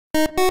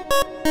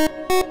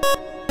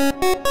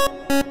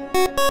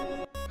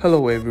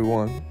Hello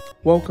everyone,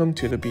 welcome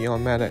to the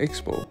Beyond Matter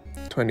Expo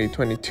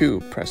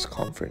 2022 press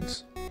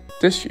conference.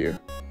 This year,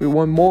 we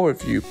want more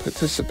of you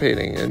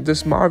participating in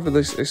this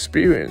marvelous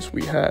experience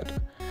we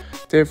had.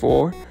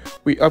 Therefore,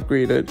 we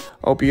upgraded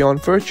our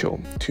Beyond Virtual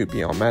to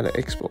Beyond Matter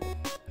Expo,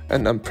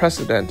 an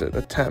unprecedented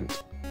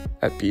attempt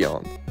at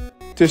Beyond.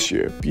 This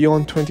year,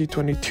 Beyond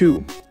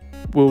 2022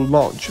 will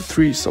launch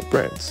 3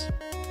 sub-brands: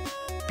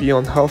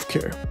 Beyond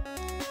Healthcare,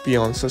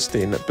 Beyond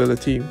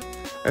Sustainability,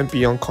 and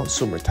Beyond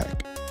Consumer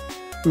Tech.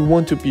 We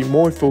want to be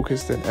more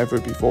focused than ever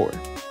before.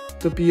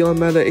 The Beyond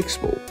Matter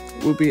Expo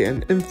will be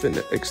an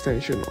infinite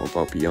extension of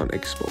our Beyond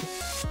Expo.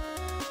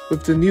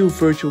 With the new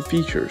virtual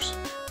features,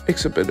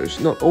 exhibitors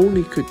not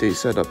only could they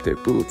set up their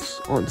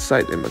booths on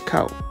site in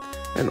Macau,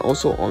 and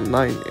also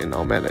online in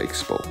our Matter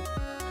Expo.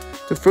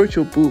 The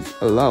virtual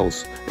booth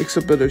allows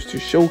exhibitors to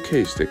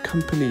showcase their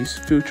company's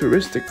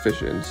futuristic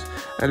visions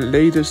and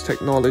latest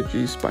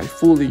technologies by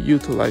fully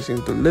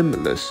utilizing the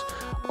limitless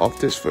of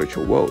this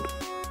virtual world.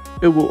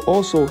 It will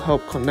also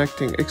help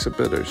connecting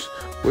exhibitors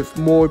with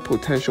more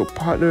potential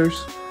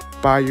partners,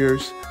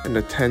 buyers, and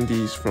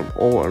attendees from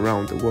all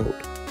around the world.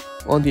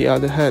 On the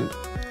other hand,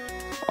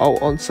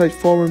 our on-site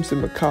forums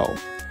in Macau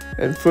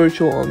and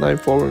virtual online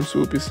forums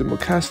will be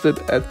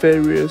simulcasted at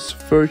various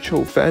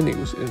virtual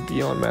venues in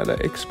Beyond Matter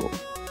Expo,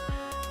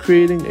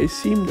 creating a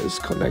seamless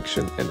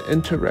connection and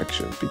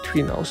interaction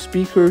between our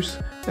speakers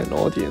and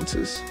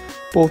audiences,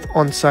 both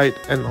on-site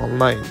and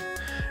online,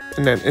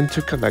 in an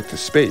interconnected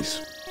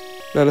space.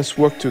 Let us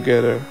work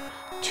together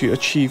to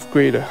achieve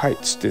greater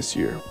heights this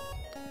year.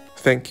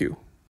 Thank you.